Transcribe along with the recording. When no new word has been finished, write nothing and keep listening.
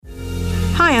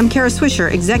Hi, I'm Kara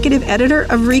Swisher, Executive Editor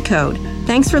of Recode.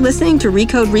 Thanks for listening to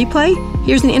Recode Replay.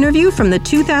 Here's an interview from the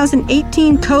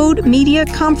 2018 Code Media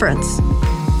Conference.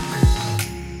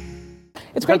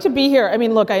 It's great to be here. I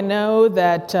mean, look, I know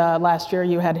that last year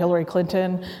you had Hillary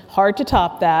Clinton. Hard to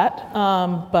top that,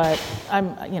 but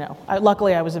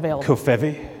luckily I was available.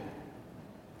 Covfefe?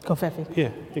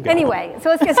 Yeah. You got anyway, so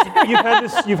let's get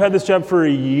started. You've had this job for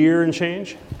a year and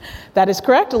change? That is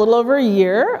correct, a little over a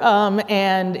year,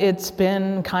 and it's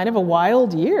been kind of a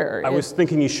wild year. I was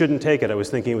thinking you shouldn't take it. I was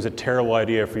thinking it was a terrible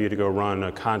idea for you to go run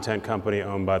a content company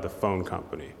owned by the phone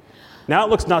company. Now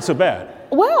it looks not so bad.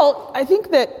 Well, I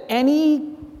think that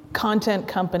any content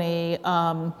company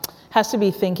has to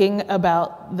be thinking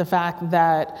about the fact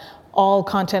that all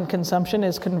content consumption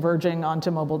is converging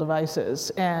onto mobile devices.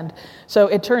 And so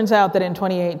it turns out that in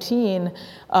 2018,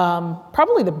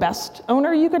 probably the best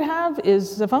owner you could have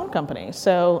is a phone company.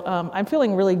 So I'm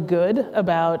feeling really good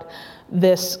about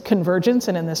this convergence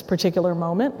and in this particular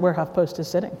moment where HuffPost is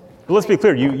sitting. But let's be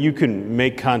clear, you can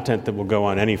make content that will go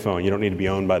on any phone. You don't need to be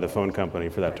owned by the phone company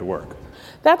for that to work.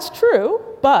 That's true,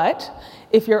 but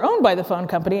if you're owned by the phone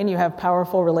company and you have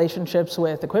powerful relationships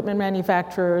with equipment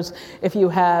manufacturers, if you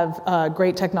have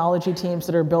great technology teams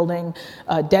that are building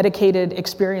dedicated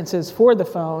experiences for the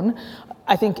phone,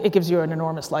 I think it gives you an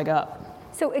enormous leg up.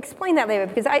 So explain that later,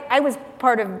 because I was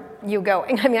part of you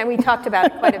going. I mean, we talked about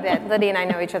it quite a bit. Lydia and I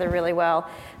know each other really well.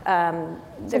 It's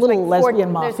a little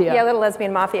lesbian mafia. Yeah, a little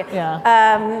lesbian mafia.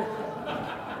 Yeah.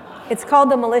 It's called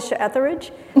the Militia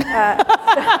Etheridge.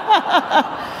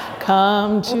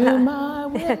 Come to my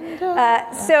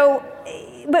window.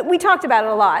 But we talked about it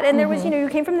a lot. And there was, you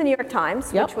came from the New York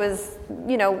Times, which was,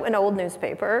 an old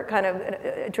newspaper, kind of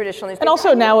a traditional newspaper. And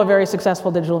also now a very successful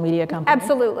digital media company.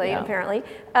 Absolutely, apparently.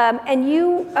 And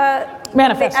you...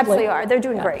 Manifestly. They absolutely are. They're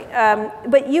doing great.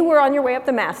 But you were on your way up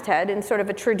the masthead in sort of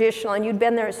a traditional, and you'd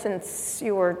been there since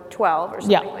you were 12 or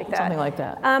something like that. Something like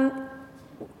that.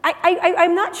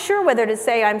 I'm not sure whether to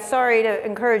say I'm sorry to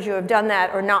encourage you to have done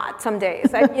that or not some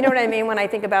days. You know what I mean when I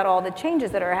think about all the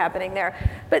changes that are happening there.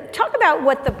 But talk about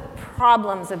what the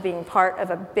problems of being part of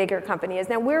a bigger company is.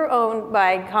 Now, we're owned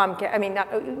by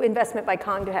Comcast, investment by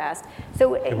Comcast.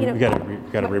 So, We got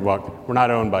to rewalk. We're not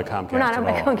owned by Comcast. We're not owned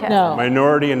by Comcast. No.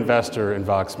 Minority investor in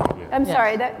Vox Media. I'm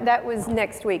sorry, that was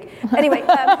next week. Anyway. They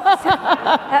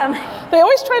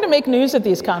always try to make news at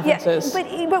these conferences.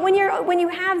 Yeah, but when you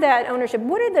have that ownership,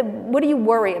 what do you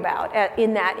worry about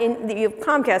in that? You have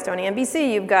Comcast owning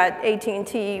NBC, you've got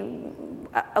AT&T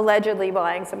allegedly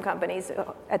buying some companies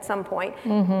at some point.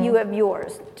 Mm-hmm. You have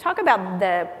yours. Talk about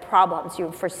the problems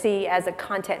you foresee as a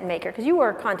content maker, because you are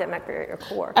a content maker at your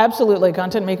core. Absolutely,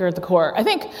 content maker at the core. I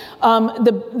think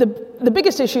the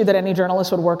biggest issue that any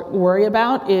journalist would worry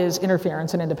about is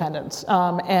interference and independence,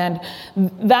 and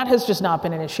that has just not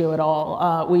been an issue at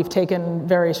all. We've taken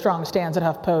very strong stands at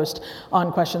HuffPost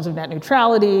on questions of net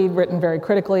neutrality, written very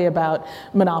critically about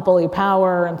monopoly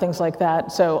power and things like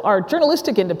that. So our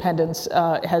journalistic independence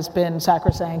has been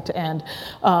sacrosanct, and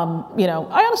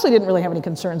I honestly didn't really have any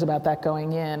concerns about that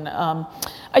going in.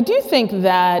 I do think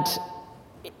that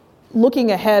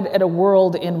looking ahead at a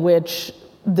world in which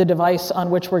the device on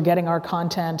which we're getting our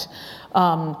content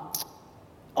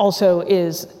also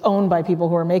is owned by people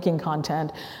who are making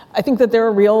content, I think that there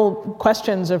are real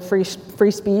questions of free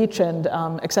speech and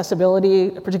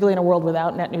accessibility, particularly in a world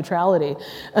without net neutrality.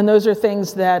 And those are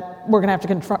things that we're going to have to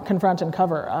confront and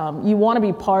cover. You want to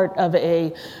be part of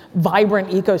a vibrant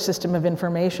ecosystem of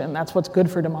information. That's what's good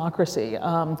for democracy.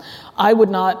 I would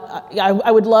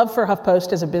love for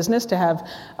HuffPost as a business to have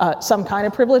some kind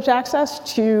of privileged access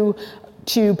to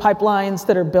pipelines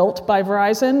that are built by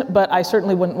Verizon, but I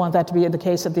certainly wouldn't want that to be the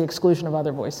case at the exclusion of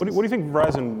other voices. What do you think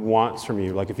Verizon wants from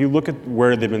you? Like, if you look at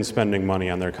where they've been spending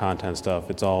money on their content stuff,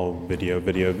 it's all video.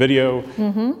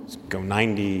 Mm-hmm. It's Go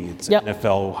 90, it's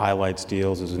NFL highlights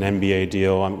deals, there's an NBA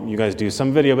deal. You guys do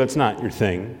some video, but it's not your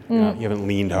thing. You haven't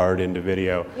leaned hard into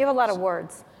video. You have a lot of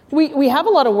words. We have a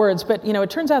lot of words, but it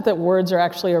turns out that words are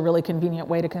actually a really convenient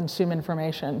way to consume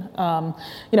information.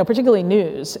 Particularly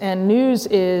news, and news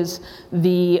is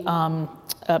the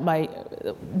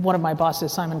one of my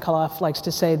bosses, Simon Khalaf, likes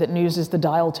to say that news is the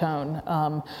dial tone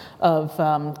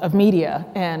of media,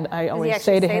 and I always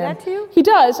say to him, that to you? He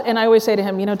does, and I always say to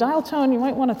him, dial tone, you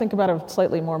might want to think about a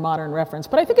slightly more modern reference,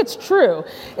 but I think it's true.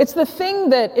 It's the thing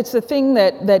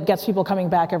that gets people coming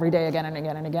back every day again and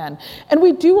again and again, and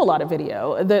we do a lot of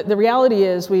video. the reality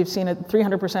is we've seen a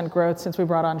 300% growth since we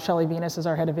brought on Shelley Venus as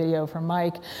our head of video from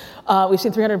Mike. We've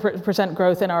seen 300%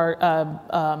 growth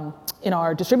in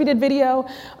our distributed video,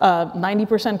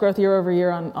 90% growth year over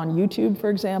year on YouTube, for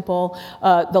example.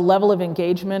 The level of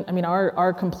engagement, I mean,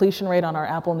 our completion rate on our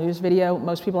Apple News video,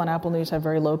 most people on Apple News have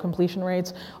very low completion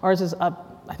rates. Ours is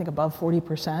up, I think, above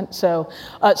 40%. So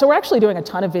we're actually doing a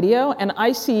ton of video, and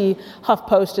I see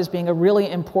HuffPost as being a really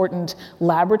important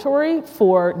laboratory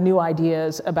for new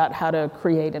ideas about how to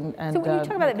create and So when you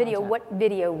talk about that video, what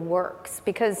video works?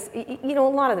 Because, a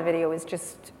lot of the video is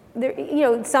just,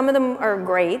 some of them are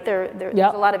great. There's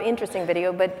a lot of interesting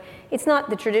video, but it's not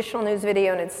the traditional news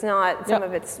video, and it's not, some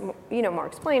of it's, more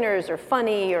explainers or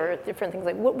funny or different things.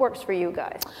 Like, what works for you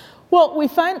guys? Well,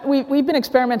 we've been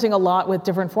experimenting a lot with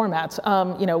different formats.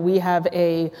 We have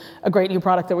a great new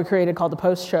product that we created called the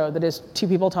Post Show that is two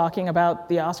people talking about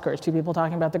the Oscars, two people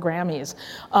talking about the Grammys.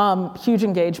 Huge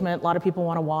engagement. A lot of people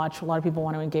want to watch. A lot of people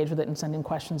want to engage with it and send in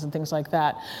questions and things like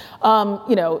that.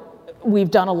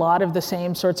 We've done a lot of the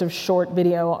same sorts of short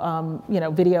video,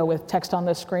 video with text on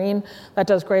the screen. That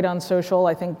does great on social.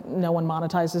 I think no one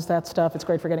monetizes that stuff. It's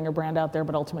great for getting your brand out there,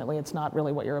 but ultimately it's not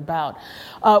really what you're about.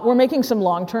 We're making some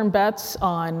long-term bets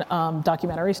on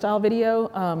documentary-style video,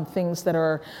 things that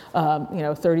are,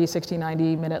 30, 60,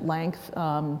 90-minute length.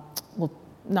 We'll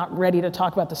not ready to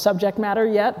talk about the subject matter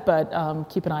yet, but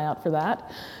keep an eye out for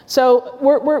that. So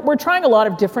we're trying a lot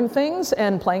of different things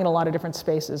and playing in a lot of different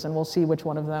spaces, and we'll see which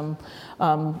one of them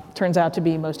turns out to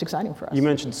be most exciting for us. You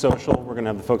mentioned social. We're going to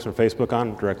have the folks from Facebook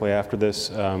on directly after this.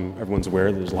 Everyone's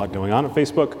aware there's a lot going on at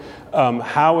Facebook.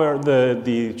 How are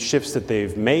the shifts that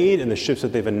they've made and the shifts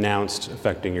that they've announced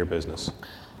affecting your business?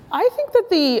 I think that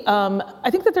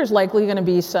there's likely going to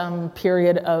be some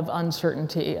period of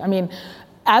uncertainty. I mean,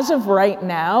 as of right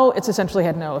now, it's essentially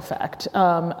had no effect.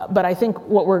 But I think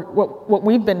what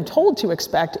we've been told to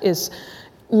expect is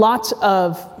lots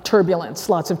of turbulence,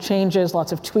 lots of changes,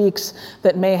 lots of tweaks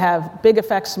that may have big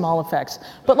effects, small effects.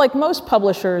 But like most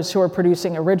publishers who are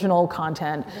producing original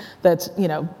content that's,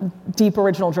 deep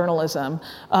original journalism,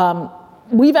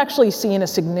 we've actually seen a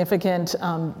significant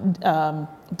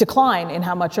decline in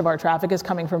how much of our traffic is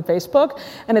coming from Facebook,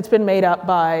 and it's been made up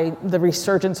by the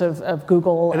resurgence of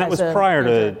Google. And that was prior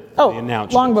to the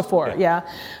announcement. Long before, yeah.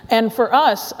 And for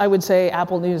us, I would say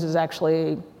Apple News is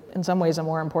actually, in some ways, a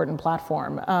more important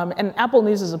platform. And Apple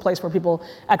News is a place where people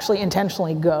actually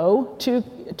intentionally go to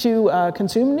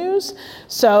consume news.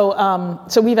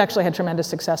 So we've actually had tremendous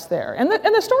success there. And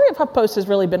the story of HuffPost has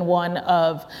really been one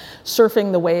of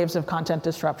surfing the waves of content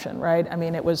disruption, right? I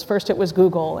mean, it was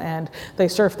Google, and they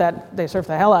surfed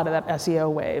the hell out of that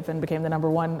SEO wave and became the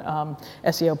 #1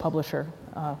 SEO publisher.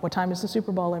 What time is the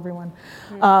Super Bowl, everyone?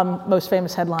 Most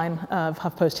famous headline of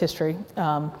HuffPost history.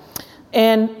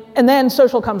 And then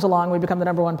social comes along, we become the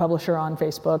 #1 publisher on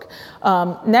Facebook.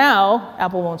 Now,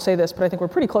 Apple won't say this, but I think we're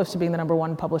pretty close to being the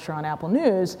 #1 publisher on Apple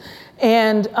News.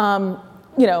 And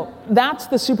that's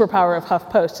the superpower of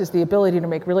HuffPost, is the ability to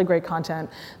make really great content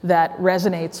that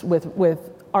resonates with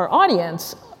our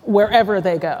audience wherever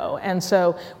they go. And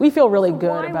so we feel really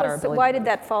good about our ability. Why did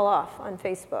that fall off on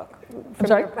Facebook? I'm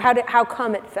sorry? How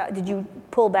come it fell? Did you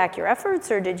pull back your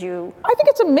efforts, or did you? I think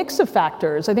it's a mix of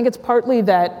factors. I think it's partly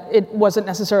that it wasn't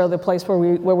necessarily the place where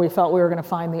we felt we were going to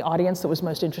find the audience that was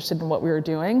most interested in what we were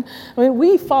doing. I mean,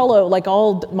 we follow, like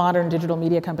all modern digital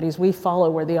media companies, we follow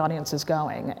where the audience is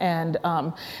going. And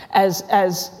as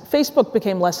Facebook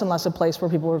became less and less a place where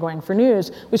people were going for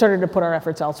news, we started to put our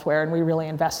efforts elsewhere, and we really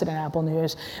invested in Apple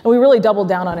News. And we really doubled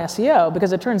down on SEO,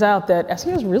 because it turns out that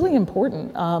SEO is really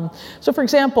important. So for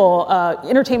example,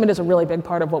 entertainment is a really big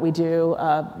part of what we do,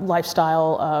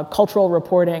 lifestyle, cultural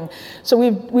reporting. So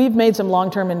we've made some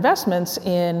long-term investments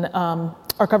in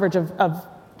our coverage of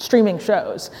streaming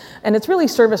shows. And it's really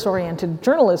service-oriented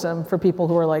journalism for people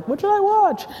who are like, what should I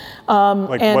watch?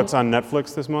 What's on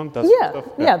Netflix this month? That stuff?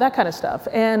 Yeah, that kind of stuff.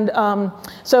 And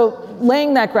so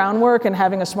laying that groundwork and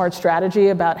having a smart strategy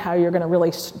about how you're going to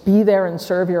really be there and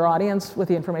serve your audience with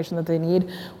the information that they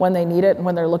need when they need it and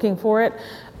when they're looking for it,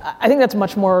 I think that's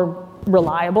much more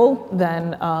reliable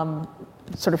than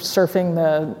sort of surfing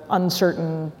the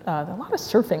uncertain, a lot of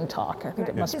surfing talk. I think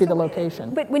it must be the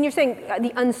location. But when you're saying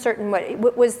the uncertain,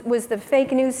 what was the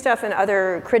fake news stuff and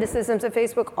other criticisms of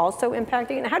Facebook also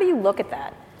impacting it? And how do you look at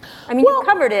that? I mean, you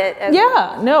covered it.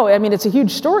 It's a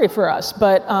huge story for us.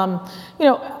 But, I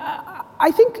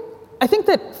think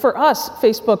that for us,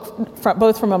 Facebook,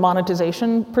 both from a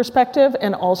monetization perspective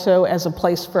and also as a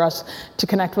place for us to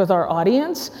connect with our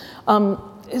audience,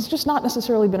 has just not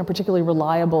necessarily been a particularly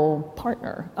reliable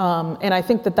partner. And I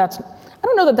think that's I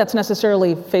don't know that that's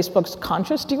necessarily Facebook's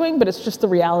conscious doing, but it's just the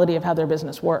reality of how their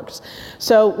business works.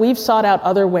 So we've sought out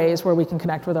other ways where we can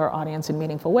connect with our audience in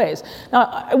meaningful ways. Now,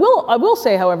 I will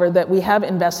say, however, that we have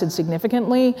invested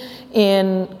significantly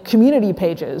in community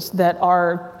pages that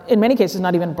are, in many cases,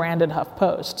 not even branded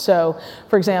HuffPost. So,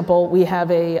 for example, we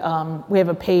have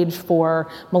a page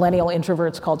for millennial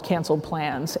introverts called Canceled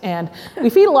Plans, and we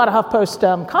feed a lot of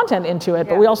HuffPost content into it,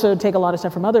 but we also take a lot of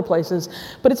stuff from other places.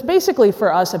 But it's basically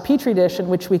for us a petri dish in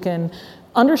which we can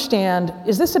understand,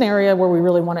 is this an area where we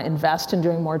really want to invest in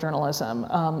doing more journalism?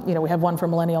 We have one for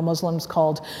millennial Muslims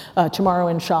called Tomorrow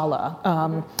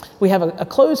Inshallah. We have a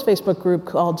closed Facebook group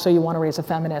called So You Want to Raise a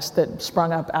Feminist that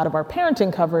sprung up out of our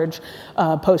parenting coverage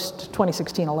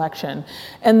post-2016 election.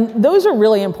 And those are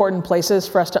really important places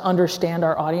for us to understand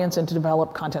our audience and to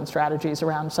develop content strategies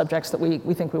around subjects that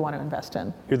we think we want to invest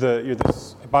in.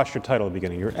 I botched your title at the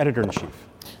beginning. You're editor-in-chief.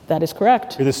 That is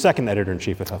correct. You're the second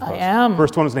editor-in-chief at HuffPost. I am.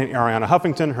 First one was named Arianna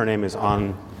Huffington. Her name is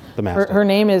on the masthead. Her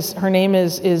name is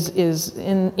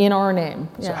in our name.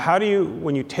 Yeah. So how do you,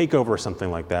 when you take over something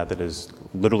like that is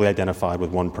literally identified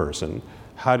with one person,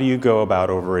 how do you go about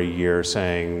over a year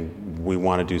saying, we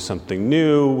want to do something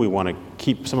new, we want to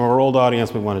keep some of our old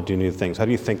audience, we want to do new things? How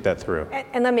do you think that through?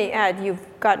 And let me add, you've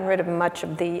gotten rid of much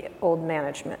of the old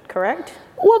management, correct?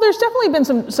 Well, there's definitely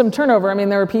been some turnover. I mean,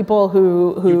 there are people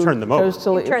who you turned them over.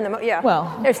 You turned them over, yeah.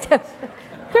 Well,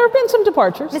 there have been some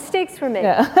departures. Mistakes were made.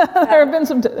 Yeah,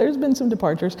 there's been some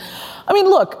departures. I mean,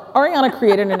 look, Arianna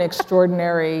created an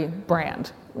extraordinary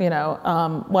brand. When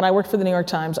I worked for the New York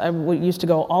Times, I used to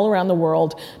go all around the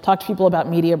world, talk to people about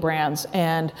media brands,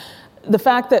 and the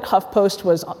fact that HuffPost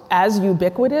was as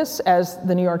ubiquitous as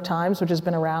the New York Times, which has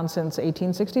been around since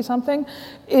 1860-something,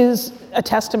 is a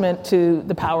testament to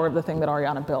the power of the thing that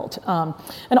Arianna built.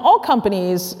 And all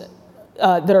companies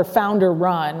that are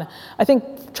founder-run, I think,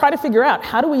 try to figure out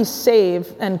how do we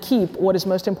save and keep what is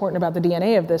most important about the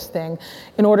DNA of this thing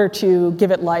in order to give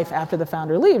it life after the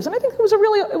founder leaves. And I think it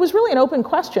was really an open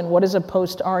question. What does a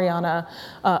post-Arianna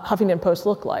Huffington Post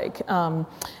look like? And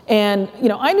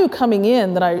I knew coming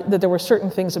in that there were certain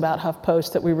things about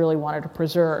HuffPost that we really wanted to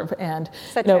preserve, and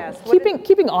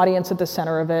keeping audience at the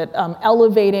center of it,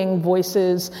 elevating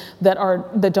voices that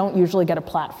don't usually get a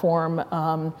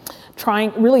platform,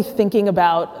 really thinking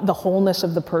about the wholeness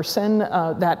of the person,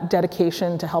 that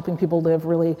dedication to helping people live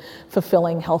really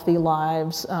fulfilling, healthy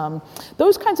lives.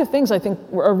 Those kinds of things I think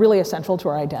are really essential to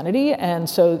our identity, and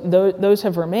so those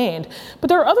have remained. But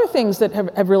there are other things that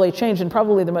have really changed, and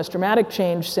probably the most dramatic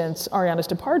change since Arianna's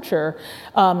departure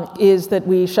is that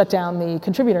we shut down the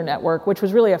Contributor Network, which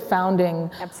was really a founding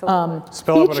Spell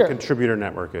out what a Contributor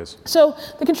Network is. So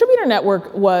the Contributor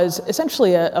Network was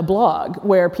essentially a blog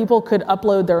where people could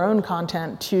upload their own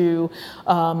content to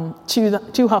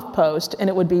HuffPost, and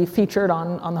it would be featured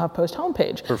on the HuffPost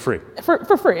homepage for free.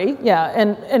 For free, yeah,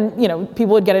 and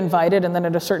people would get invited, and then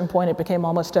at a certain point it became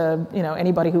almost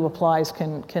anybody who applies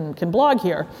can blog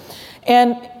here.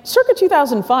 And circa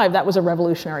 2005, that was a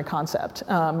revolutionary concept.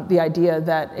 The idea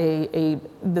that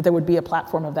that there would be a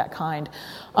platform of that kind,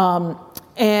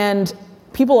 and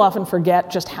people often forget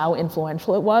just how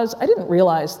influential it was. I didn't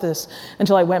realize this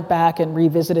until I went back and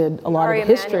revisited a lot of the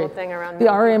history. The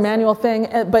Ari Emanuel thing.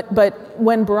 But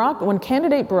when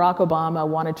candidate Barack Obama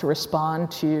wanted to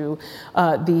respond to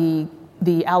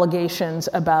the allegations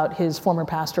about his former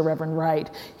pastor, Reverend Wright,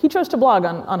 he chose to blog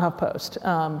on HuffPost,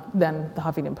 then the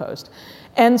Huffington Post.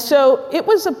 And so it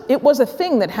was a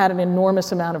thing that had an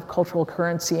enormous amount of cultural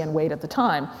currency and weight at the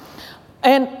time.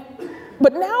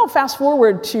 But now, fast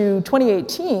forward to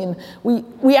 2018,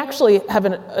 we actually have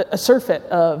a surfeit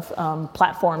of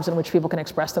platforms in which people can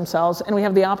express themselves, and we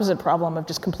have the opposite problem of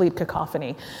just complete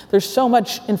cacophony. There's so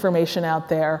much information out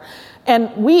there,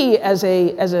 and we, as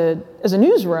a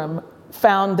newsroom,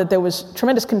 found that there was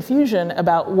tremendous confusion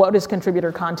about what is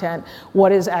contributor content,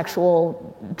 what is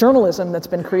actual journalism that's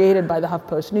been created by the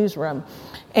HuffPost newsroom.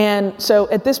 And so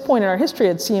at this point in our history,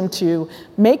 it seemed to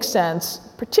make sense,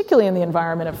 particularly in the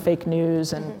environment of fake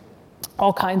news and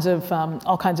all kinds of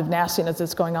nastiness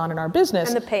that's going on in our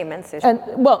business. And the payments issue.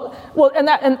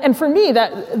 And for me,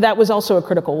 that was also a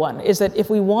critical one, is that if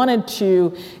we wanted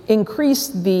to increase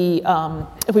the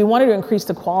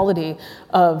quality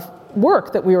of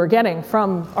work that we were getting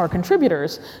from our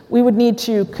contributors, we would need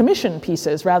to commission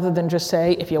pieces rather than just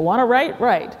say, if you want to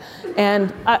write.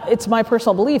 And it's my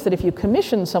personal belief that if you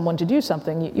commission someone to do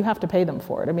something, you have to pay them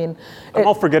for it. I mean, I'm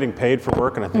all for getting paid for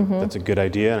work, and I think that's a good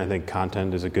idea, and I think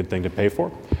content is a good thing to pay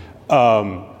for.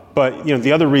 But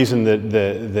the other reason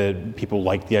that people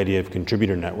like the idea of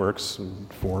contributor networks,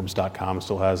 Forbes.com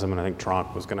still has them, and I think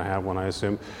Tronc was going to have one, I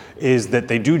assume, is that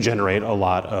they do generate a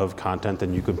lot of content that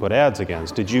you can put ads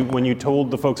against. When you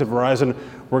told the folks at Verizon,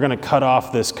 we're going to cut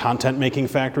off this content making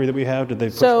factory that we have, did they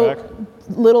push back?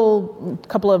 So,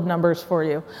 couple of numbers for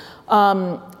you.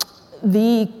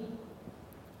 The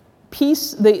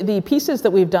pieces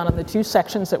that we've done in the two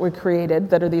sections that we created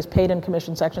that are these paid and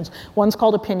commissioned sections, one's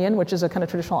called Opinion, which is a kind of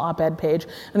traditional op-ed page,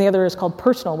 and the other is called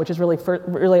Personal, which is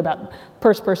really about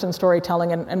first-person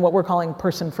storytelling and what we're calling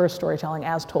person-first storytelling,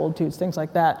 as told to, things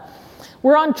like that.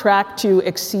 We're on track to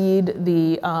exceed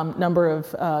the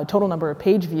total number of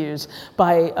page views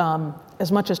by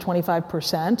as much as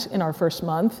 25% in our first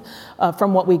month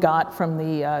from what we got from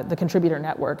the contributor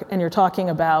network, and you're talking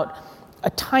about a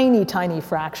tiny, tiny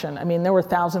fraction. I mean, there were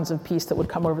thousands of pieces that would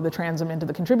come over the transom into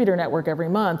the contributor network every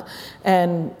month,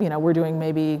 and we're doing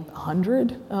maybe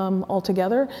 100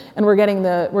 altogether, and we're getting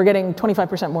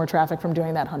 25% more traffic from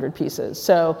doing that 100 pieces.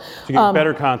 So you get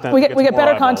better content. We get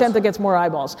better content that gets more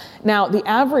eyeballs. Now, the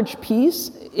average piece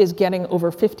is getting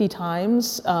over 50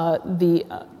 times the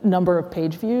number of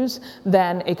page views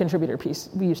than a contributor piece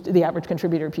the average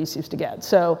contributor piece used to get.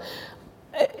 So.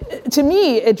 To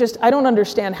me, I don't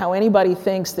understand how anybody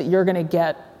thinks that you're going to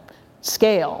get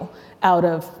scale out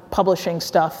of publishing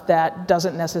stuff that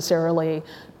doesn't necessarily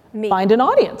find an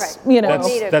audience.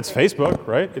 Right. That's Facebook,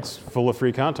 right? It's full of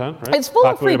free content, right? It's full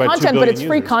of free content, but it's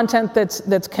free content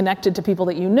that's connected to people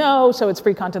that you know, so it's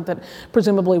free content that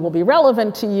presumably will be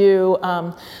relevant to you.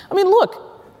 Look,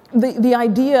 the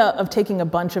idea of taking a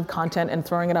bunch of content and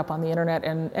throwing it up on the internet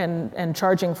and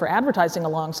charging for advertising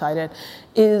alongside it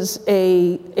is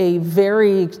a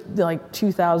very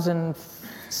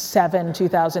 2007,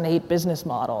 2008 business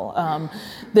model.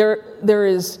 There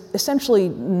is essentially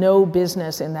no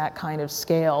business in that kind of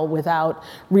scale without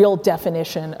real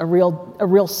definition, a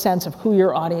real sense of who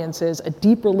your audience is, a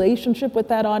deep relationship with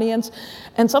that audience,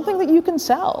 and something that you can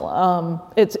sell.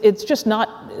 It's just not,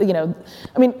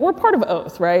 we're part of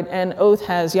Oath, right? And Oath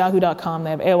has Yahoo.com, they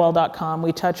have AOL.com.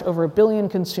 We touch over 1 billion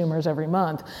consumers every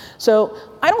month. So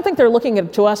I don't think they're looking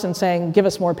to us and saying, give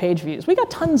us more page views. We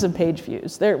got tons of page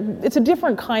views. It's a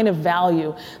different kind of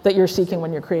value that you're seeking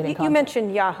when you're creating content. You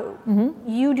mentioned Yahoo. Mm-hmm.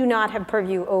 You do not have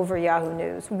purview over Yahoo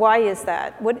News. Why is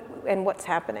that? What's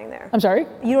happening there? I'm sorry?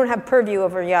 You don't have purview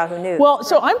over Yahoo News. Well,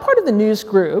 so I'm part of the news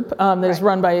group that is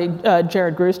run by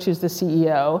Jared Groost, who's the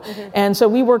CEO. Mm-hmm. And so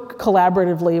we work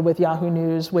collaboratively with Yahoo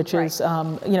News, which is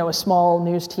a small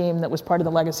news team that was part of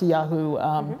the legacy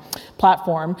Yahoo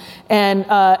platform. And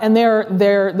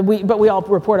but we all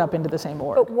report up into the same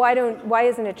org. But why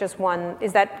isn't it just one?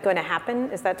 Is that going to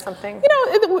happen? Is that something?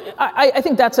 I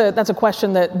think that's a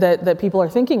question that people are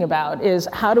thinking about, is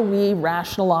how do we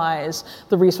rationalize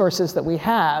the resources that we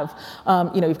have?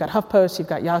 You've got HuffPost, you've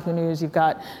got Yahoo News, you've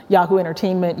got Yahoo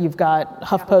Entertainment, you've got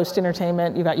HuffPost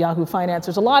Entertainment, you've got Yahoo Finance.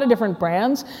 There's a lot of different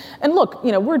brands. And look,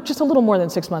 we're just a little more than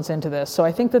 6 months into this, so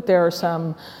I think that there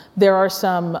are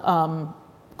some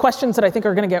questions that I think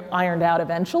are going to get ironed out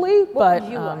eventually. What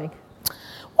would you like?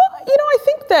 Well,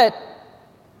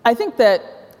 I think that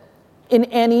in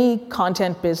any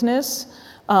content business,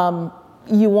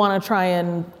 you want to try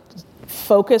and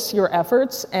focus your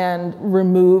efforts and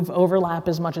remove overlap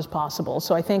as much as possible.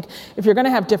 So I think if you're going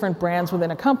to have different brands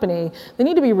within a company, they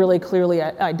need to be really clearly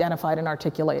identified and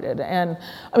articulated. And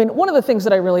one of the things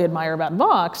that I really admire about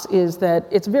Vox is that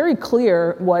it's very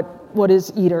clear what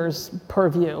is Eater's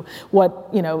purview.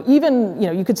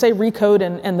 You could say Recode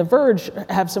and The Verge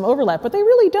have some overlap, but they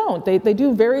really don't. They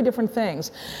do very different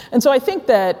things. And so I think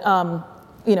that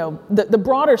the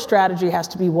broader strategy has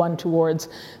to be one towards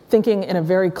thinking in a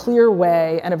very clear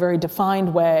way and a very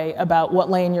defined way about what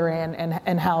lane you're in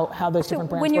and how those different brands work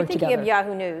together. When you're thinking of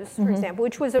Yahoo News, for example,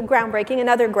 which was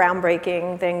another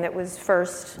groundbreaking thing that was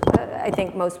first, I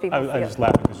think most people I just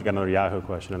laughed because you got another Yahoo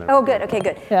question in there. Oh, good. Okay,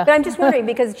 good. Yeah. But I'm just wondering,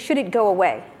 because should it go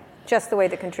away? Just the way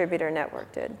the contributor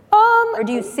network did, or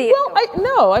do you see it? Well,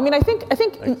 no. I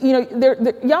think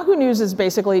Yahoo News is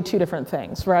basically two different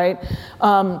things, right?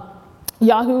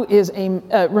 Yahoo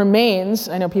remains.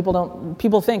 I know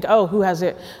people think, oh, who has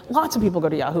it? Lots of people go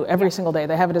to Yahoo every single day.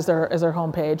 They have it as their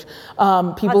homepage.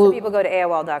 Lots of people go to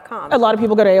AOL.com. A lot of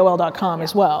people go to AOL.com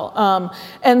as well.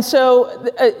 And so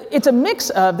it's a mix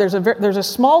of, there's a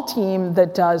small team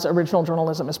that does original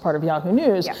journalism as part of Yahoo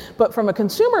News, but from a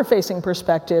consumer-facing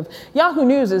perspective, Yahoo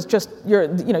News is just,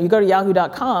 you go to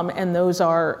yahoo.com and those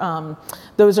are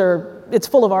it's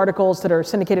full of articles that are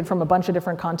syndicated from a bunch of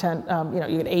different content.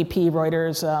 You get AP,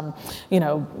 Reuters,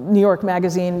 New York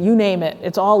Magazine, you name it.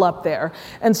 It's all up there.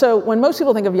 And so when most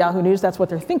people think of Yahoo News, that's what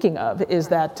they're thinking of, is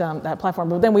that platform.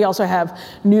 But then we also have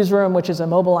Newsroom, which is a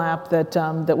mobile app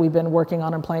that we've been working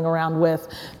on and playing around with.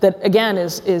 That again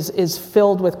is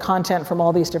filled with content from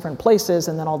all these different places,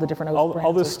 and then all the different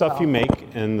all this stuff you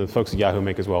make and the folks at Yahoo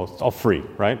make as well. It's all free,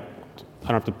 right? I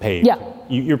don't have to pay. Yeah.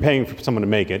 You're paying for someone to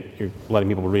make it. You're letting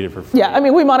people read it for free. Yeah, I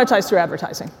mean, we monetize through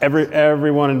advertising.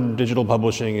 Everyone in digital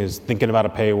publishing is thinking about a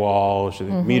paywall,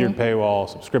 metered paywall,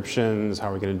 subscriptions,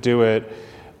 how are we going to do it?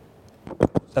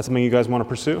 That's something you guys want to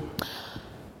pursue?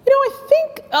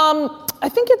 I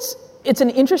think it's an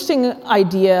interesting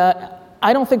idea.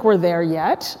 I don't think we're there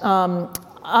yet.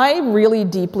 I really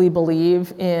deeply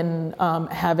believe in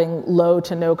having low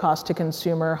to no cost to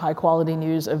consumer, high quality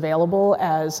news available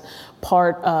as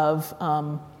part of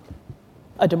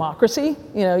a democracy.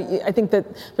 I think that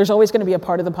there's always going to be a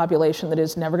part of the population that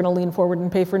is never going to lean forward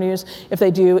and pay for news. If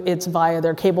they do, it's via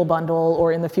their cable bundle,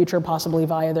 or in the future, possibly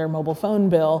via their mobile phone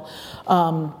bill.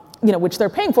 Which they're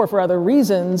paying for other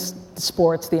reasons, the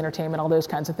sports, the entertainment, all those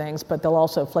kinds of things, but they'll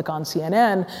also flick on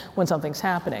CNN when something's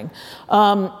happening.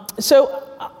 So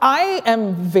I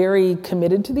am very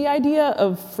committed to the idea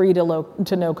of free to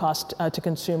no cost to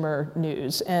consumer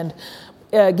news. And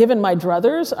given my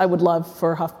druthers, I would love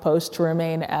for HuffPost to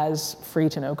remain as free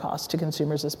to no cost to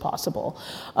consumers as possible.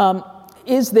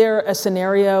 Is there a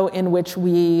scenario in which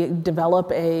we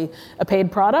develop a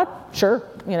paid product? Sure.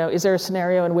 Is there a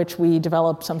scenario in which we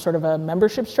develop some sort of a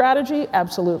membership strategy?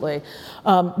 Absolutely.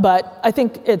 But I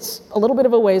think it's a little bit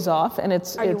of a ways off, and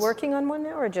Are you working on one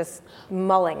now, or just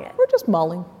mulling it? We're just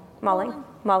mulling. Mulling.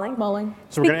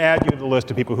 So we're going to add you to the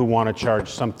list of people who want to charge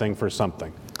something for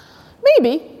something.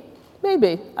 Maybe.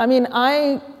 I mean,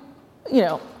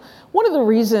 one of the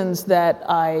reasons that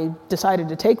I decided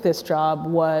to take this job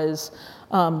was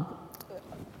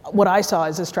what I saw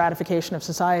as a stratification of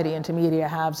society into media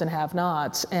haves and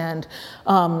have-nots. And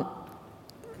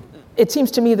it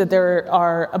seems to me that there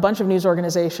are a bunch of news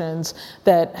organizations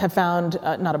that have found,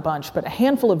 not a bunch, but a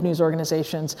handful of news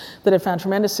organizations that have found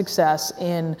tremendous success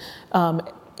in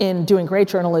doing great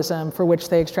journalism for which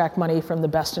they extract money from the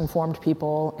best informed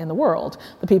people in the world,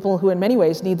 the people who in many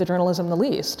ways need the journalism the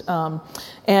least.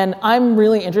 And I'm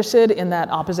really interested in that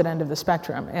opposite end of the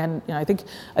spectrum. And I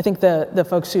think the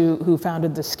folks who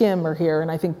founded The Skim are here,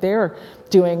 and I think they're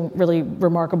doing really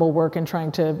remarkable work in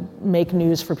trying to make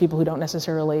news for people who don't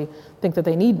necessarily think that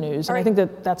they need news. And I think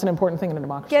that that's an important thing in a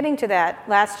democracy. Getting to that,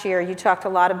 last year you talked a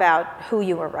lot about who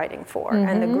you were writing for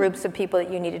and the groups of people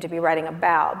that you needed to be writing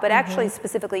about, but actually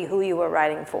specifically who you were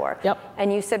writing for. Yep.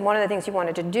 And you said one of the things you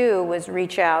wanted to do was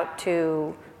reach out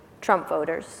to Trump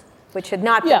voters, which had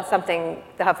not been something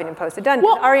the Huffington Post had done.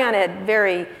 Well, Ariana had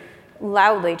very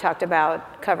loudly talked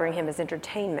about covering him as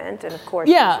entertainment, and of course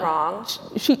she's wrong.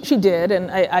 She did, and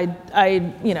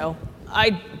I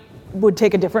would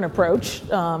take a different approach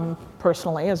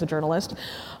personally as a journalist.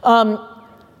 For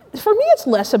me, it's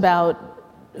less about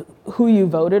who you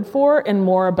voted for and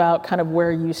more about kind of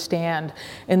where you stand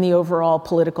in the overall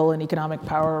political and economic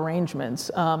power arrangements.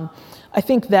 I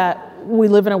think that we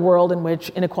live in a world in which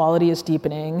inequality is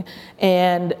deepening,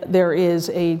 and there is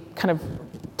a kind of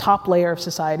top layer of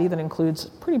society that includes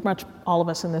pretty much all of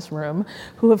us in this room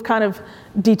who have kind of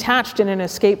detached in an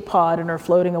escape pod and are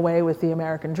floating away with the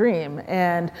American dream.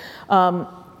 And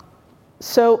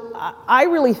so I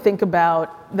really think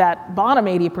about that bottom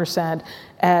 80%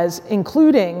 as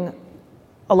including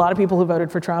a lot of people who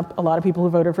voted for Trump, a lot of people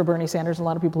who voted for Bernie Sanders, a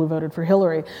lot of people who voted for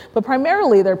Hillary. But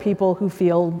primarily they're people who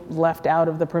feel left out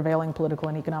of the prevailing political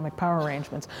and economic power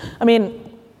arrangements. I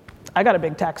mean, I got a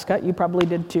big tax cut, you probably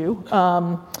did too.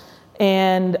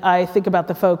 And I think about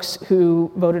the folks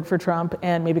who voted for Trump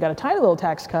and maybe got a tiny little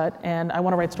tax cut, and I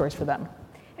want to write stories for them.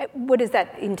 What does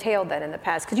that entail then in the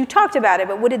past? Because you talked about it,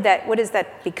 but what does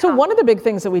that become? So one of the big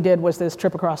things that we did was this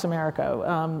trip across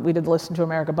America. We did the Listen to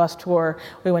America bus tour.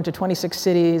 We went to 26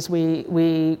 cities.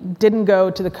 We didn't go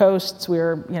to the coasts. We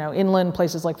were inland,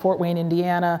 places like Fort Wayne,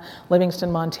 Indiana,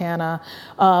 Livingston, Montana,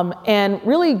 and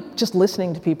really just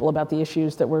listening to people about the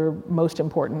issues that were most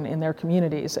important in their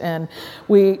communities. And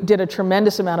we did a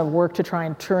tremendous amount of work to try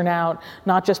and turn out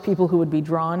not just people who would be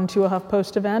drawn to a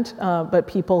HuffPost event, but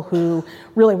people who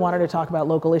really wanted to talk about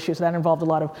local issues. That involved a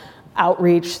lot of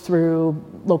outreach through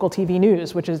local TV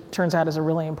news, which turns out is a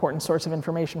really important source of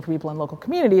information for people in local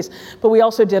communities. But we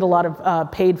also did a lot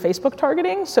of paid Facebook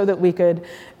targeting so that we could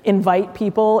invite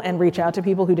people and reach out to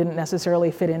people who didn't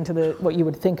necessarily fit into what you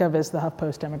would think of as the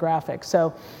HuffPost demographic.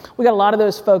 So we got a lot of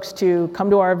those folks to come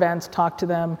to our events, talk to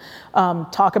them,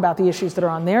 talk about the issues that are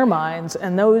on their minds.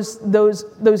 And those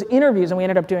interviews, and we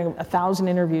ended up doing 1,000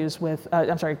 interviews with,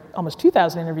 almost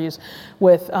 2,000 interviews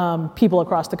with people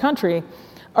across the country,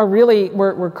 are really,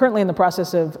 we're currently in the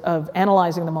process of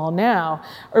analyzing them all now,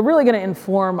 are really going to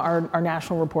inform our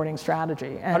national reporting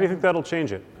strategy. How do you think that'll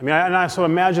change it? I mean, I also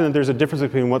imagine that there's a difference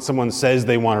between what someone says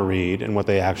they want to read and what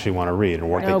they actually want to read and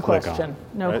what they click on.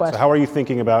 No right? question. So how are you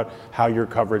thinking about how your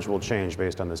coverage will change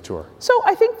based on this tour? So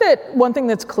I think that one thing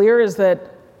that's clear is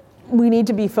that we need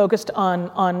to be focused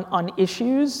on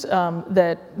issues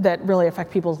that really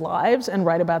affect people's lives and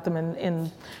write about them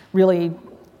in really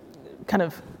kind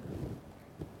of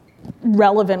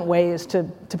relevant ways to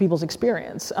people's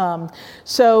experience.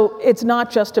 So it's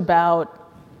not just about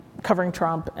covering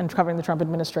Trump and covering the Trump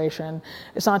administration.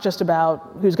 It's not just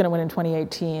about who's going to win in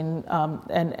 2018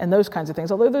 and those kinds of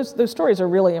things, although those stories are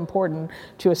really important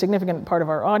to a significant part of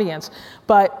our audience.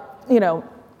 But,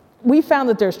 we found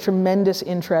that there's tremendous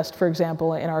interest, for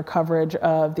example, in our coverage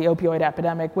of the opioid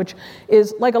epidemic, which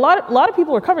is like a lot of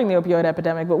people are covering the opioid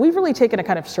epidemic, but we've really taken a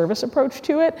kind of service approach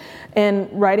to it and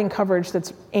writing coverage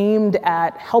that's aimed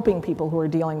at helping people who are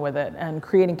dealing with it and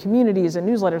creating communities and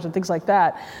newsletters and things like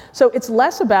that. So it's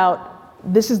less about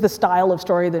this is the style of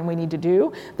story that we need to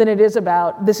do than it is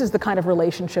about this is the kind of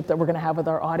relationship that we're going to have with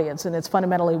our audience, and it's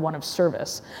fundamentally one of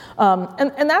service.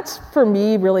 And that's for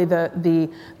me really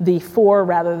the for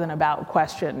rather than about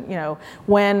question.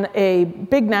 When a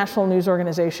big national news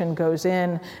organization goes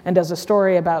in and does a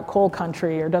story about coal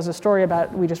country or does a story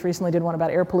about, we just recently did one about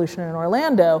air pollution in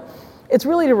Orlando, it's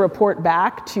really to report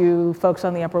back to folks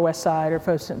on the Upper West Side or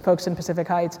folks in Pacific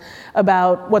Heights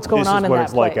about what's going on in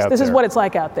that place. This is what it's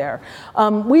like out there.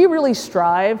 We really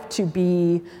strive to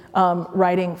be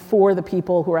writing for the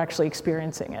people who are actually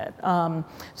experiencing it.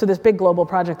 So this big global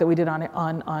project that we did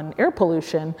on air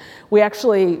pollution, we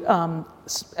actually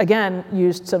again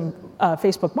used some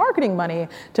Facebook marketing money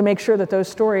to make sure that those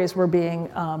stories were being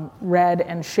read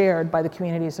and shared by the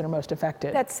communities that are most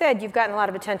affected. That said, you've gotten a lot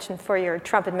of attention for your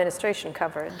Trump administration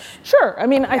coverage. Sure. I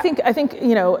mean, I think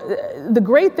the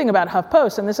great thing about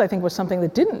HuffPost, and this I think was something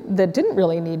that didn't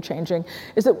really need changing,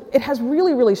 is that it has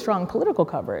really, really strong political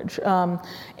coverage.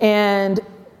 And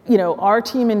our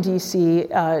team in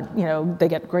DC, they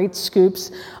get great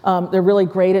scoops. They're really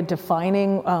great at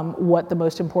defining what the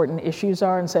most important issues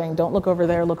are and saying, don't look over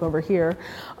there, look over here.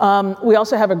 We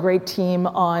also have a great team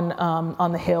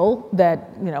on the Hill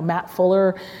that, Matt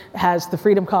Fuller has the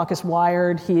Freedom Caucus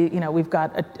wired. We've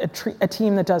got a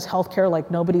team that does healthcare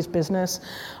like nobody's business.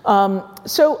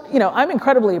 So, I'm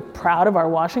incredibly proud of our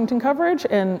Washington coverage,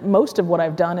 and most of what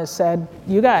I've done is said,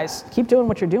 you guys, keep doing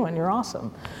what you're doing. You're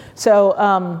awesome. So,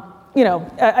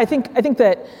 I think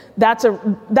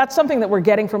that's something that we're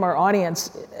getting from our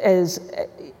audience is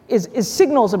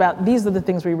signals about these are the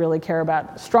things we really care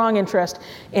about. Strong interest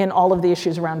in all of the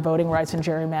issues around voting rights and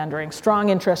gerrymandering, strong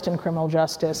interest in criminal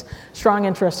justice, strong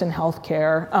interest in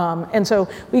healthcare. And so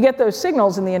we get those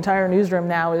signals, and the entire newsroom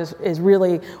now is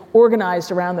really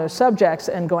organized around those subjects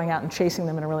and going out and chasing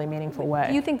them in a really meaningful way.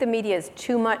 Do you think the media is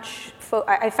too much?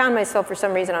 I found myself for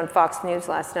some reason on Fox News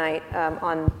last night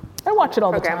I watch it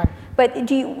all the time. But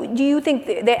do you think,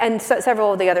 and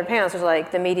several of the other panels was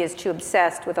like, the media is too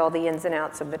obsessed with all the ins and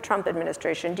outs of the Trump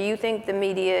administration. Do you think the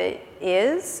media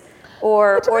is?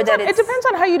 It depends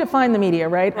on how you define the media,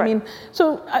 right? I mean,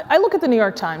 so I look at the New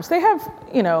York Times. They have,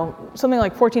 something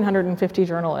like 1,450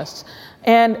 journalists.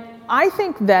 And I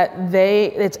think that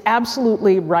it's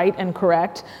absolutely right and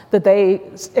correct that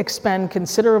they expend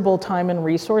considerable time and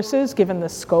resources, given the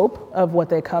scope of what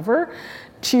they cover,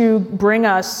 to bring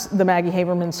us the Maggie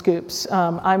Haberman scoops.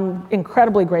 I'm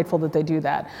incredibly grateful that they do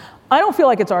that. I don't feel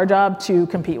like it's our job to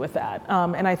compete with that.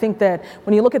 And I think that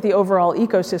when you look at the overall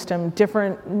ecosystem,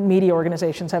 different media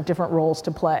organizations have different roles to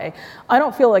play. I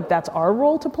don't feel like that's our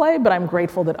role to play, but I'm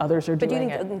grateful that others are doing it. But do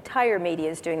you think the entire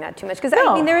media is doing that too much? Because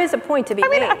there is a point to be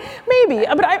made. Maybe,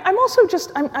 but I'm also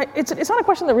just, it's not a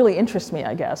question that really interests me,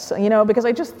 I guess, because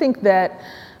I just think that,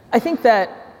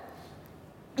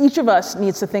 each of us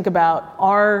needs to think about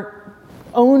our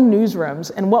own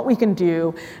newsrooms and what we can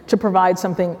do to provide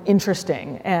something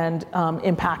interesting and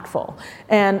impactful.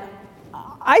 And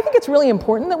I think it's really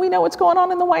important that we know what's going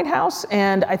on in the White House,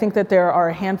 and I think that there are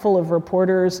a handful of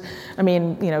reporters. I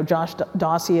mean, Josh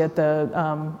Dawsey at the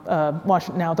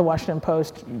now at the Washington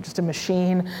Post, just a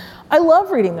machine. I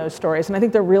love reading those stories, and I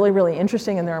think they're really, really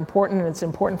interesting, and they're important, and it's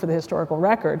important for the historical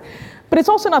record. But it's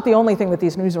also not the only thing that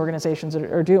these news organizations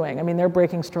are doing. I mean, they're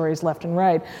breaking stories left and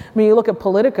right. I mean, you look at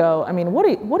Politico. I mean,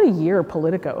 what a year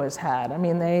Politico has had. I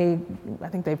mean, I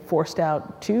think they've forced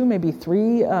out 2, maybe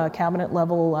 3 cabinet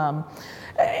level.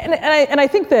 And I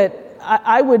think that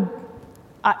I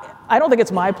don't think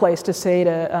it's my place to say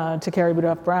to Carrie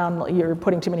Budoff Brown, you're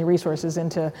putting too many resources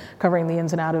into covering the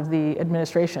ins and out of the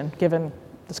administration, given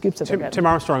the scoops that they're getting. Tim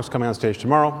Armstrong's coming on stage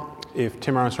tomorrow. If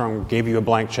Tim Armstrong gave you a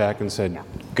blank check and said,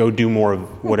 go do more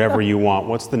of whatever you want,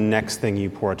 what's the next thing you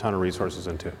pour a ton of resources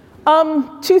into?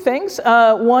 2 things.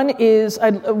 One is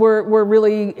we're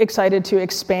really excited to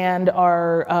expand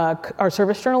our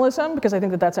service journalism, because I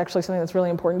think that that's actually something that's really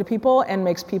important to people and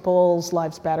makes people's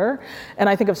lives better. And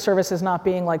I think of service as not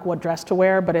being like what dress to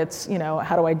wear, but it's,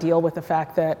 how do I deal with the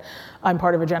fact that I'm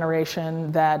part of a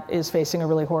generation that is facing a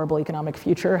really horrible economic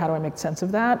future? How do I make sense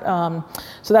of that?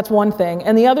 So that's one thing.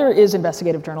 And the other is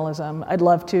investigative journalism. I'd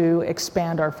love to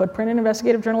expand our footprint in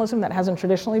investigative journalism. That hasn't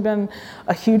traditionally been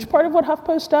a huge part of what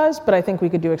HuffPost does, but I think we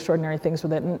could do extraordinary things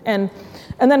with it. And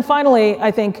then finally, I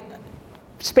think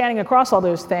spanning across all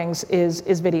those things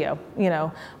is video.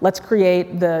 Let's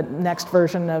create the next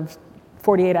version of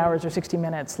 48 hours or 60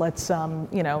 minutes. Let's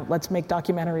make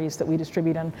documentaries that we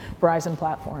distribute on Verizon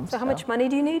platforms. So how much money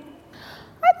do you need?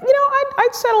 I'd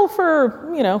settle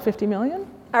for, 50 million.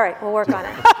 All right, we'll work on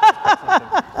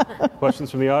it.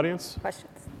 Questions from the audience? Questions?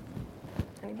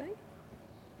 Anybody?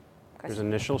 There's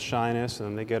initial shyness, and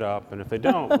then they get up, and if they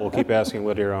don't, we'll keep asking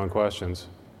Lydia your own questions.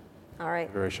 All right.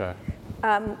 Very shy.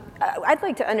 I'd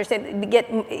like to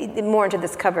get more into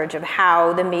this coverage of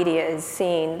how the media is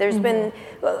seen. There's been,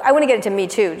 I want to get into Me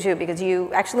Too, because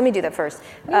actually, let me do that first.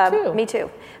 Me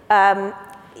Too.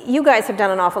 You guys have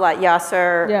done an awful lot,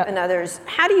 Yasser and others.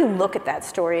 How do you look at that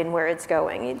story and where it's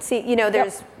going? You see,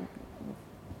 there's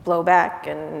blowback,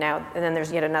 and then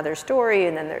there's yet another story,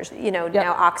 and then there's,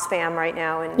 now Oxfam right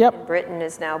now in Britain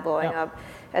is now blowing up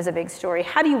as a big story.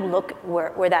 How do you look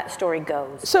where that story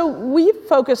goes? So we've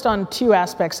focused on 2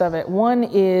 aspects of it. One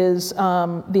is the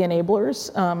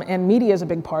enablers, and media is a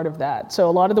big part of that. So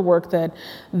a lot of the work that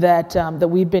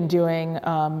we've been doing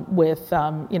with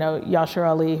Yasser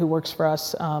Ali, who works for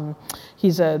us,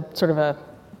 he's a sort of a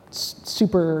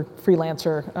super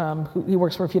freelancer. He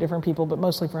works for a few different people, but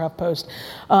mostly for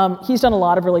HuffPost. He's done a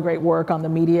lot of really great work on the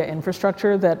media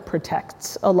infrastructure that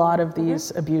protects a lot of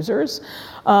these abusers.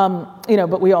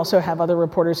 But we also have other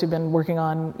reporters who've been working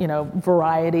on,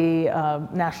 Variety,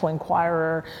 National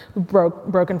Enquirer, who've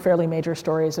broken fairly major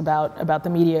stories about the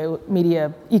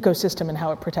media ecosystem and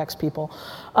how it protects people.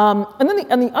 And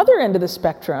then on the other end of the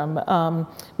spectrum,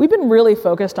 we've been really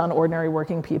focused on ordinary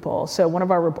working people. So one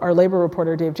of our labor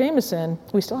reporter, Dave Jameson,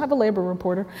 we still have a labor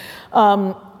reporter,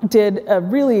 did a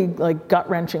really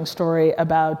gut-wrenching story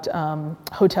about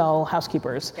hotel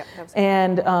housekeepers.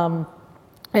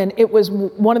 And it was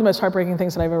one of the most heartbreaking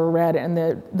things that I've ever read, and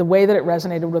the way that it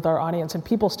resonated with our audience, and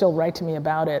people still write to me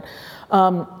about it,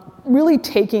 really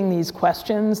taking these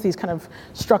questions, these kind of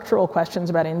structural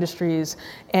questions about industries,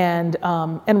 and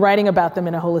writing about them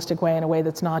in a holistic way, in a way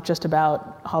that's not just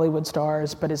about Hollywood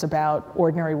stars, but is about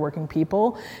ordinary working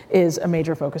people, is a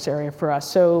major focus area for us.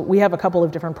 So we have a couple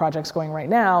of different projects going right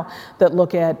now that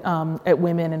look at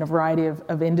women in a variety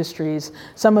of industries,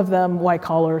 some of them white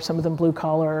collar, some of them blue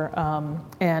collar,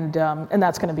 and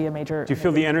that's going to be a major. Do you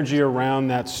feel the energy around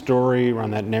that story, around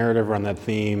that narrative, around that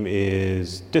theme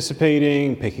is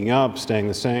dissipating, picking up, staying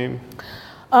the same?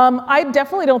 I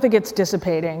definitely don't think it's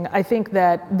dissipating. I think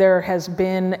that there has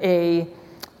been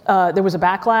there was a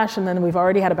backlash, and then we've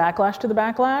already had a backlash to the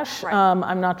backlash. Right.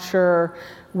 I'm not sure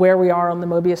where we are on the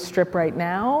Mobius Strip right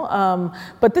now,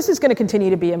 but this is going to continue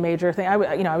to be a major thing.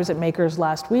 I was at Makers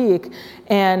last week,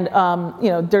 and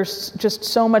there's just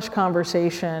so much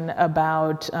conversation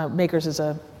about Makers is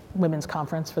a women's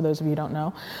conference, for those of you who don't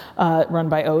know, run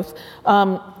by Oath.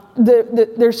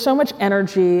 There's so much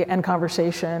energy and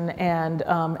conversation and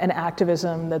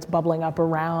activism that's bubbling up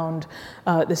around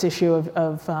this issue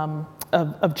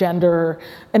of gender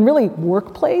and really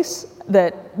workplace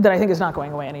that I think is not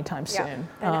going away anytime soon.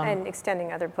 And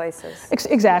extending other places.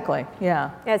 Exactly,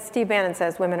 yeah. As Steve Bannon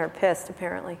says, women are pissed,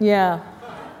 apparently. Yeah.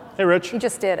 Hey, Rich. He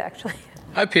just did, actually.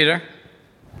 Hi, Peter.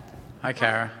 Hi,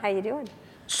 Kara. How you doing?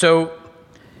 So,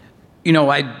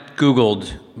 I Googled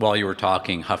while you were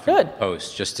talking Huffington Good.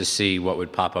 Post just to see what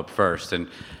would pop up first. And,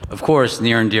 of course,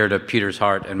 near and dear to Peter's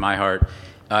heart and my heart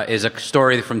is a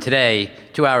story from today,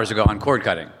 2 hours ago, on cord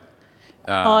cutting.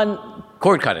 On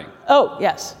cord cutting. Oh,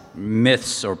 yes.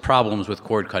 Myths or problems with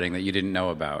cord cutting that you didn't know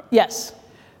about. Yes.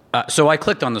 So I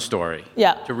clicked on the story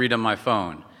to read on my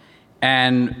phone.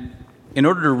 And in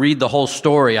order to read the whole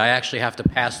story, I actually have to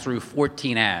pass through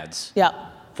 14 ads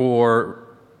for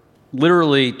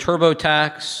literally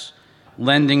TurboTax,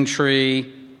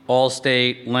 LendingTree,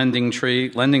 Allstate,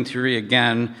 LendingTree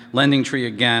again, LendingTree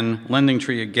again,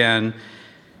 LendingTree again,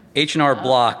 H&R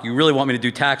Block. You really want me to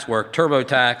do tax work?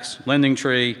 TurboTax,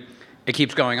 LendingTree. It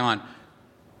keeps going on.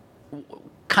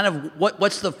 Kind of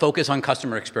what's the focus on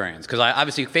customer experience? Because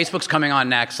obviously Facebook's coming on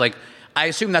next. Like, I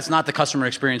assume that's not the customer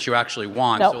experience you actually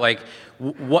want. Nope. So like,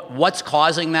 what's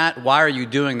causing that? Why are you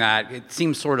doing that? It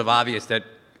seems sort of obvious that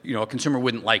a consumer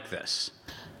wouldn't like this.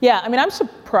 Yeah, I mean, I'm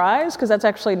surprised because that's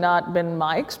actually not been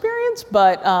my experience.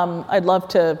 But I'm going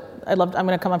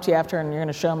to come up to you after and you're going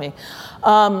to show me.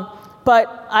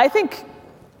 But I think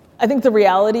the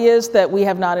reality is that we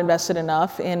have not invested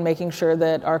enough in making sure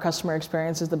that our customer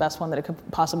experience is the best one that it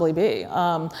could possibly be.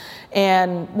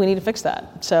 And we need to fix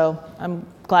that. So I'm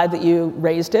glad that you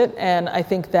raised it. And I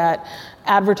think that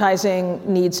advertising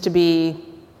needs to be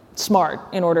smart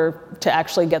in order to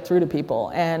actually get through to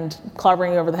people. And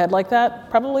clobbering you over the head like that,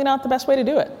 probably not the best way to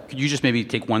do it. Could you just maybe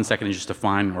take 1 second and just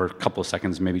define, or a couple of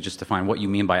seconds maybe just define what you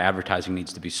mean by advertising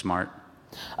needs to be smart?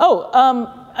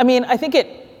 I mean, I think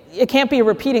it can't be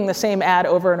repeating the same ad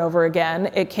over and over again.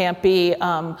 It can't be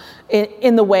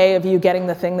in the way of you getting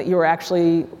the thing that you were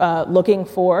actually looking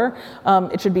for.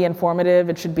 It should be informative.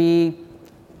 It should be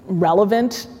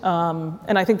relevant.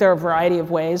 And I think there are a variety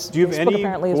of ways. Do you have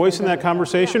any voice in that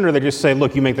conversation, or they just say,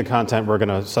 look, you make the content, we're going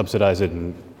to subsidize it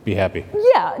and be happy?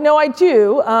 Yeah, no, I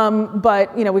do.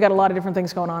 But we got a lot of different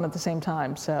things going on at the same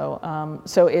time. So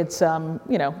it's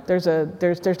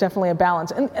there's definitely a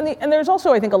balance, and there's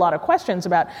also, I think, a lot of questions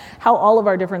about how all of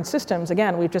our different systems.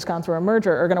 Again, we've just gone through a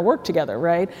merger, are going to work together,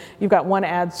 right? You've got one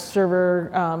ad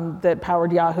server that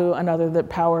powered Yahoo, another that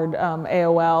powered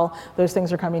AOL. Those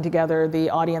things are coming together. The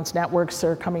audience networks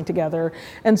are coming together,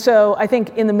 and so I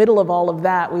think in the middle of all of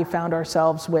that, we found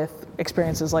ourselves with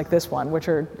experiences like this one, which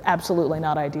are absolutely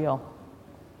not ideal.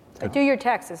 Do your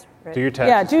taxes, Rich. Do your taxes.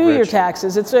 Yeah, do Rich. your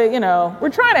taxes. It's we're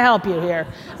trying to help you here.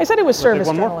 I said it was service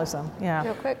journalism. Yeah.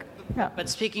 Real quick. Yeah. But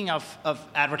speaking of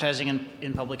advertising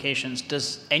in publications,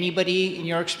 does anybody in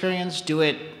your experience do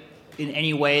it in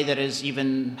any way that is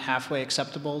even halfway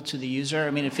acceptable to the user?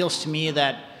 I mean, it feels to me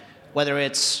that whether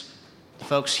it's the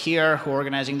folks here who are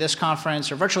organizing this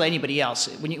conference or virtually anybody else,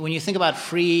 when you think about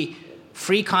free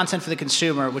content for the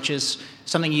consumer, which is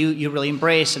something you really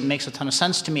embrace and makes a ton of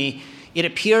sense to me, it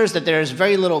appears that there's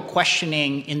very little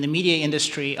questioning in the media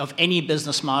industry of any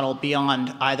business model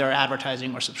beyond either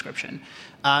advertising or subscription.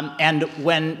 And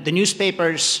when the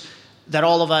newspapers that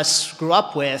all of us grew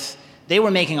up with, they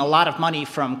were making a lot of money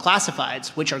from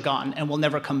classifieds, which are gone and will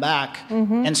never come back.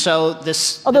 Mm-hmm. And so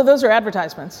although those are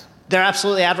advertisements. They're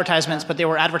absolutely advertisements, but they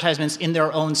were advertisements in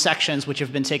their own sections, which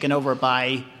have been taken over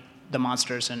by the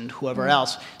monsters and whoever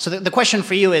else. So the question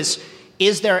for you is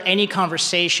there any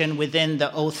conversation within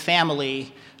the Oath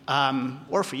family,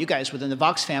 or for you guys within the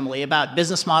Vox family, about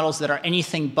business models that are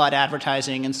anything but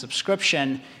advertising and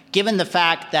subscription, given the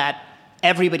fact that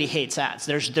everybody hates ads?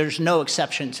 There's no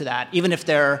exception to that, even if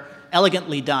they're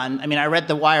elegantly done. I mean, I read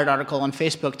the Wired article on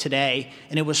Facebook today,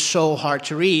 and it was so hard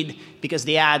to read because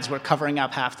the ads were covering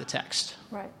up half the text.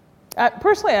 Right.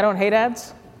 Personally, I don't hate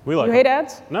ads. We like you them. hate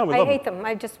ads? No, we I love hate them.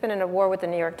 I've just been in a war with the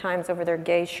New York Times over their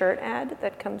gay shirt ad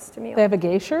that comes to me. They have a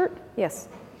gay shirt? Yes.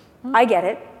 I get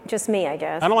it. Just me, I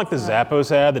guess. I don't like the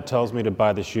Zappos ad that tells me to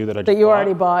buy the shoe that I just That you bought.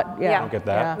 already bought? Yeah. I don't get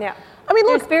that. Yeah. I mean,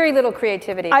 look, there's very little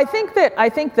creativity. I think that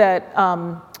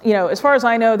as far as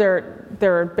I know, there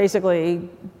are basically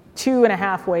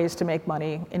 2.5 ways to make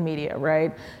money in media,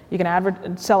 right? You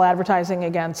can sell advertising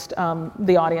against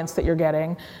the audience that you're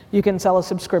getting. You can sell a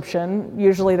subscription.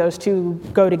 Usually those two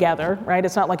go together, right?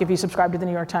 It's not like if you subscribe to the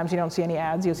New York Times, you don't see any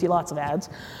ads. You'll see lots of ads.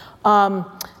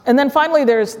 And then finally,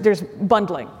 there's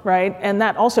bundling, right? And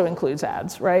that also includes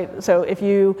ads, right? So if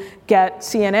you get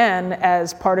CNN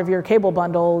as part of your cable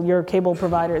bundle, your cable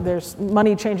provider, there's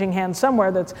money changing hands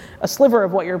somewhere that's a sliver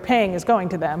of what you're paying is going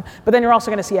to them. But then you're also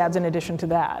going to see ads in addition to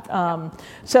that.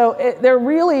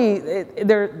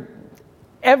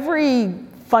 Every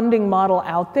funding model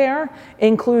out there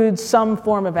includes some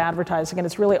form of advertising, and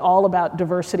it's really all about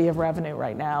diversity of revenue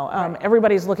right now.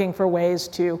 Everybody's looking for ways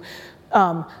to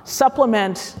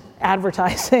supplement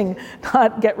advertising,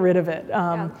 not get rid of it.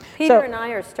 Peter and I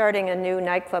are starting a new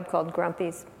nightclub called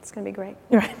Grumpy's. It's going to be great.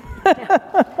 Right.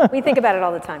 We think about it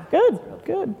all the time. Good.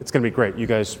 It's going to be great. You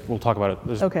guys will talk about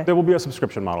it. Okay. There will be a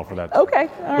subscription model for that. Okay,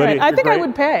 all right. I think I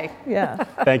would pay, yeah.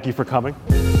 Thank you for coming.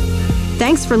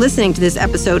 Thanks for listening to this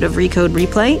episode of Recode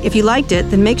Replay. If you liked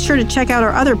it, then make sure to check out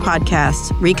our other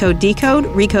podcasts, Recode Decode,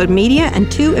 Recode Media,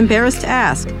 and Too Embarrassed to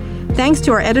Ask. Thanks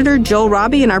to our editor, Joel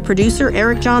Robbie, and our producer,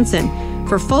 Eric Johnson.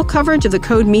 For full coverage of the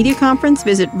Code Media Conference,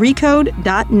 visit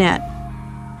recode.net.